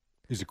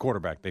 He's a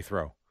quarterback. They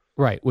throw.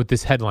 Right, with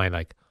this headline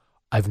like,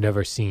 I've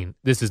never seen,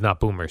 this is not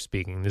Boomer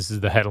speaking, this is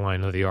the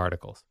headline of the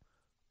articles.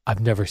 I've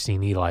never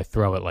seen Eli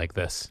throw it like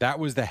this. That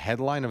was the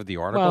headline of the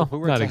article. Well, Who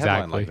wrote not a headline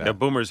exactly. like Now, that?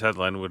 Boomer's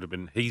headline would have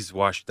been, he's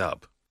washed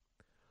up.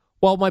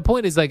 Well, my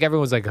point is like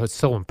everyone's like, oh, it's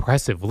so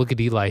impressive. Look at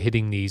Eli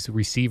hitting these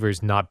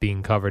receivers not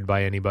being covered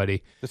by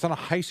anybody It's on a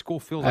high school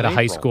field. at in a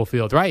high April. school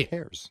field. Right. Who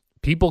cares?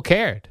 People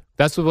cared.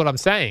 That's what I'm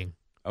saying.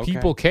 Okay.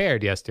 People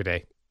cared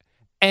yesterday.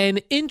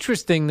 And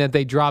interesting that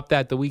they dropped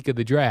that the week of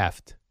the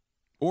draft.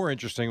 Or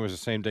interesting was the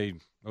same day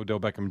Odell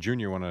Beckham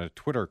Jr. went on a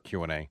Twitter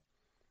Q&A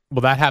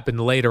Well, that happened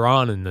later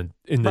on in the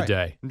Right.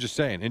 day. I'm just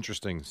saying,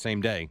 interesting.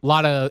 Same day. A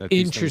lot of that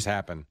these things interest.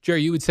 happen.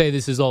 Jerry, you would say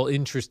this is all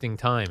interesting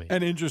timing.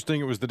 And interesting,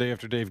 it was the day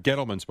after Dave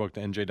Gettleman spoke to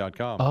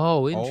NJ.com.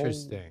 Oh,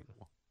 interesting.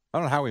 I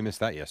don't know how we missed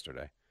that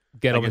yesterday. I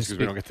Gettleman guess because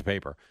we don't get the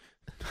paper.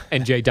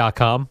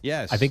 NJ.com.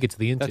 Yes. I think it's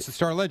the That's the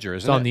Star Ledger,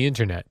 It's isn't it? on the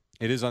internet.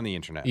 It is on the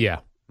internet. Yeah.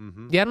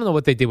 Mm-hmm. Yeah, I don't know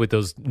what they did with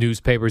those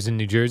newspapers in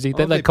New Jersey. I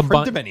don't know if they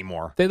print them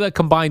anymore. They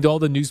combined all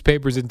the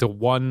newspapers into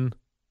one.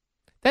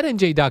 That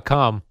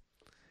NJ.com,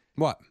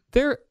 What?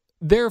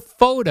 their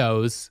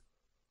photos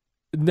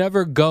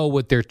never go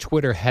with their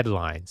Twitter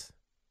headlines.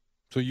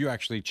 So you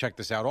actually check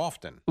this out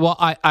often. Well,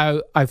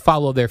 I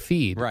follow their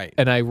feed. Right.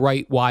 And I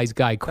write Wise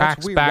Guy Cracks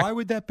That's weird. Back. Why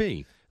would that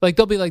be? Like,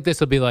 they'll be like this.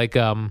 It'll be like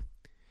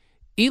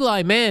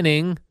Eli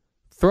Manning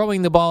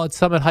throwing the ball at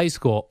Summit High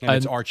School. And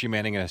it's Archie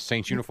Manning in a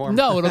Saints uniform?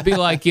 No, it'll be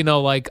like,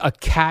 like a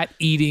cat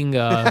eating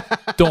a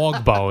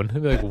dog bone. I'll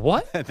be like,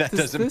 what? That does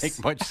doesn't this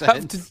make much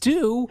have to sense.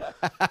 do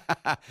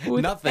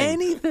with Nothing.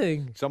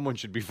 anything? Someone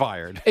should be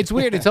fired. It's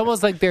weird. It's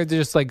almost like they're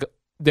just like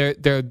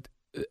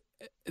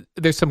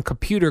there's some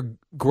computer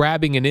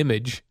grabbing an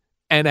image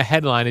and a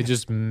headline and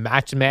just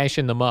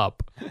mashing them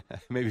up.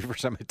 Maybe for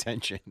some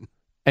attention.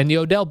 And the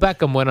Odell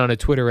Beckham went on a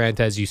Twitter rant,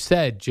 as you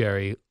said,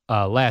 Jerry,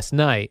 last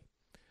night,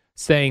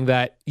 saying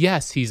that,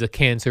 yes, he's a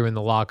cancer in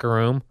the locker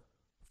room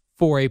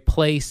for a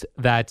place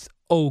that's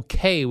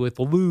okay with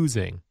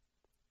losing.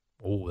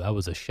 Oh, that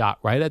was a shot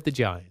right at the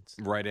Giants.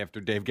 Right after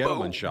Dave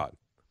Gettleman shot.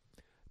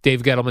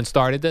 Dave Gettleman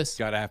started this?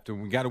 We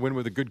got to win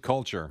with a good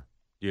culture.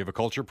 Do you have a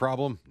culture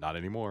problem? Not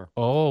anymore.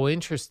 Oh,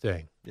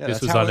 interesting. Yeah, this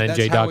that's was how on it-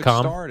 That's how it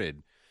NJ.com.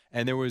 started.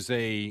 And there was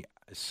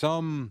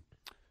some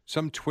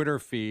Twitter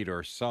feed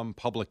or some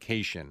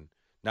publication,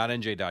 not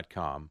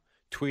NJ.com,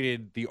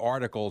 tweeted the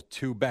article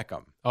to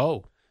Beckham.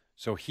 Oh,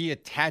 So he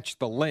attached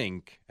the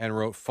link and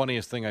wrote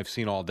funniest thing I've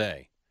seen all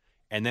day,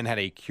 and then had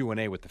a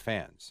Q&A with the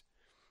fans.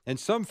 And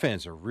some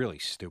fans are really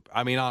stupid.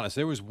 I mean, honest,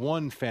 there was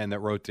one fan that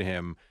wrote to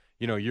him,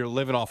 you're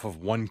living off of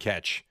one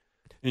catch.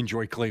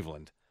 Enjoy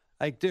Cleveland.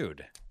 Like,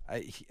 dude,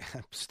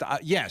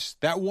 yes,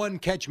 that one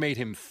catch made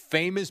him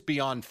famous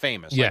beyond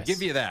famous. Yes. I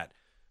give you that.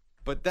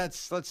 But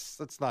let's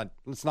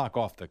knock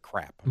off the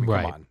crap. I mean,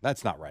 Right. Come on.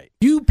 That's not right.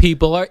 you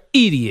people are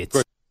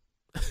idiots.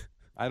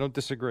 I don't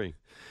disagree.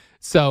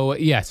 So,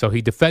 yeah, so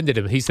he defended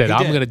him. He said, He I'm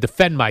did. going to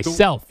defend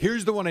myself.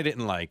 Here's the one I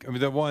didn't like. I mean,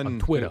 the one On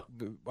Twitter.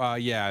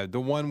 the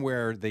one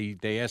where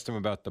they asked him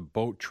about the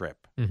boat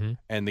trip Mhm.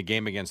 and the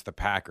game against the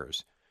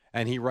Packers,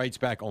 and he writes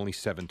back only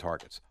 7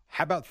 targets.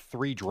 How about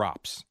 3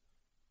 drops,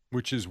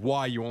 which is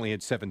why you only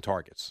had 7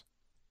 targets.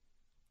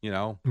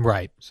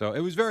 Right. So it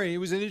was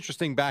an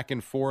interesting back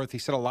and forth. He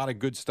said a lot of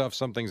good stuff.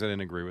 Some things I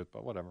didn't agree with,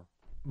 but whatever.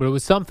 But it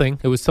was something.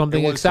 It was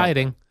something It was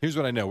exciting. something. Here's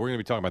what I know: we're going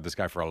to be talking about this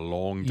guy for a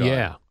long time.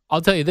 Yeah.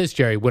 I'll tell you this,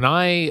 Jerry. When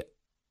I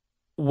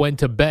went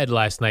to bed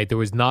last night, there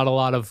was not a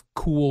lot of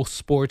cool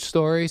sports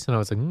stories. And I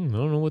was like, I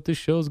don't know what this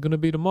show is going to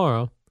be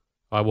tomorrow.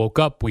 I woke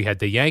up. We had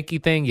the Yankee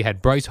thing. You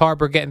had Bryce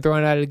Harper getting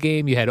thrown out of the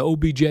game. You had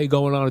OBJ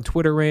going on a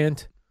Twitter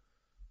rant.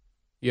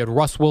 You had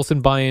Russ Wilson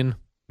buying.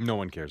 No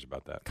one cares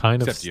about that,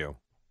 Kind of except you.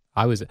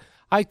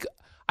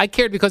 I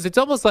cared because it's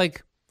almost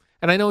like,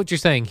 and I know what you're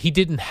saying, he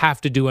didn't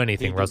have to do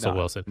anything, He did Russell not,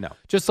 Wilson. no.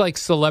 Just like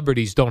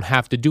celebrities don't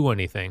have to do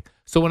anything.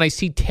 So when I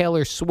see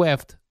Taylor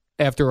Swift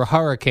after a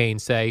hurricane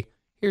say,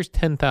 here's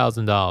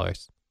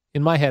 $10,000,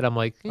 in my head I'm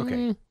like,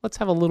 Okay. let's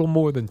have a little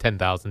more than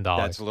 $10,000.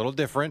 That's a little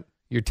different.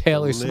 You're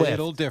Taylor a Swift.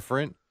 little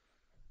different.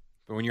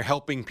 But when you're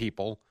helping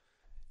people,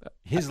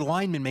 his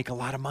linemen make a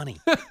lot of money,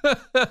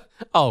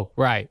 Oh,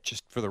 right,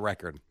 just for the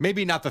record.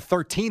 Maybe not the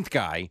 13th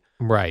guy,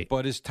 right.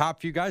 but his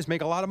top few guys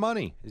make a lot of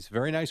money. It's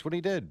very nice what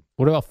he did.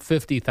 What about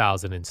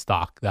 50,000 in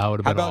stock? That would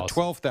have How been about awesome.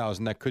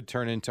 12,000 that could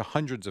turn into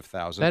hundreds of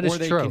thousands? That is or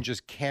they true. can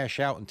just cash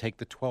out and take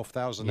the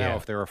 12,000 now Yeah.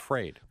 if they're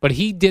afraid. But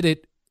he did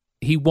it.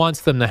 He wants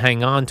them to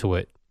hang on to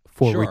it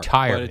for Sure,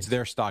 retirement. But it's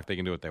their stock. They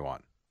can do what they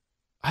want.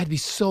 I'd be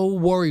so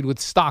worried with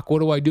stock. What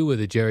do I do with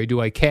it, Jerry?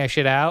 Do I cash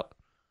it out?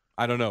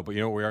 I don't know, but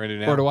you know what we are going to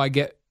do now? Or do I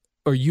get,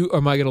 or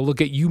am I going to look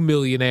at you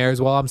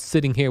millionaires while I'm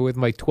sitting here with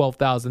my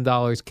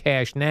 $12,000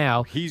 cash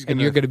now? He's and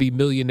gonna you're going to be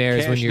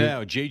millionaires Cash when you're.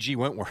 now. J.G.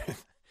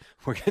 Wentworth.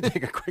 We're going to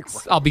take a quick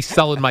break. I'll be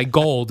selling my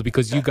gold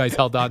because you guys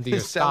held on to your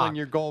You're selling stock.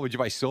 your gold. Would you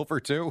buy silver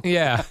too?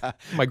 Yeah,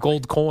 my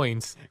gold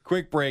coins.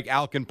 Quick break.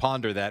 Al can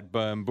ponder that.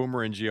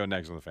 Boomer and Geo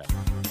next on the Fan.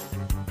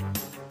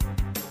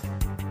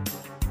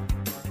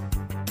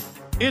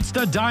 It's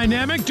the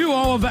dynamic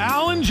duo of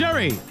Al and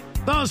Jerry,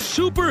 the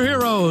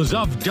superheroes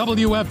of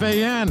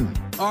WFAN.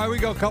 All right, we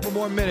go a couple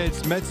more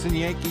minutes. Mets and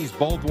Yankees,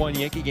 bold one.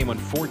 Yankee game on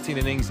 14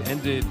 innings,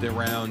 ended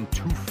around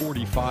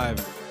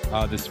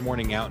 2:45 this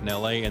morning out in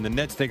L.A. And the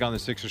Nets take on the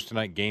Sixers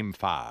tonight, Game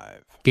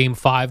 5. Game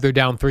 5, they're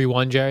down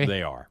 3-1, Jerry.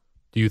 They are.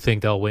 Do you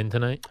think they'll win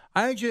tonight?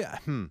 I actually,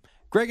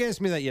 Greg asked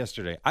me that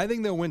yesterday. I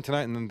think they'll win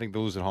tonight, and then think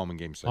they'll lose at home in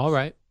Game 6. All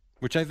right.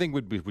 Which I think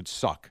would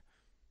suck,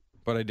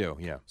 but I do.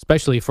 Yeah.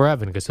 Especially for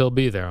Evan because he'll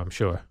be there, I'm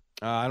sure.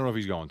 I don't know if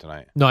he's going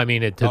tonight. No, I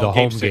mean to Oh, the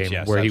Game home 6, game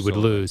yes, where he would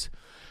absolutely. lose.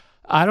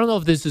 I don't know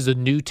if this is a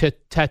new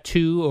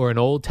tattoo or an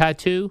old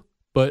tattoo,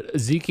 but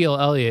Ezekiel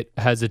Elliott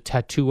has a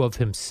tattoo of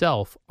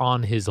himself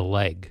on his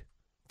leg.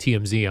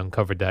 TMZ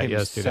uncovered that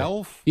yesterday.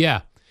 Himself?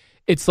 Yeah.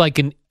 It's like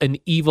an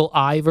evil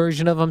eye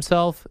version of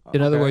himself.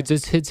 In other Okay. words,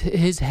 it's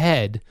his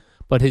head,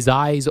 but his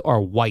eyes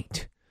are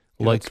white.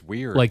 Yeah, like that's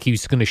weird. Like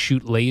he's going to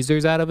shoot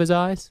lasers out of his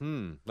eyes.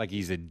 Like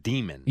he's a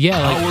demon. Yeah.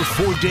 Like, Our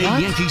 4-day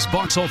What? Yankees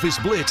box office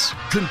blitz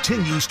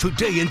continues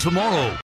today and tomorrow.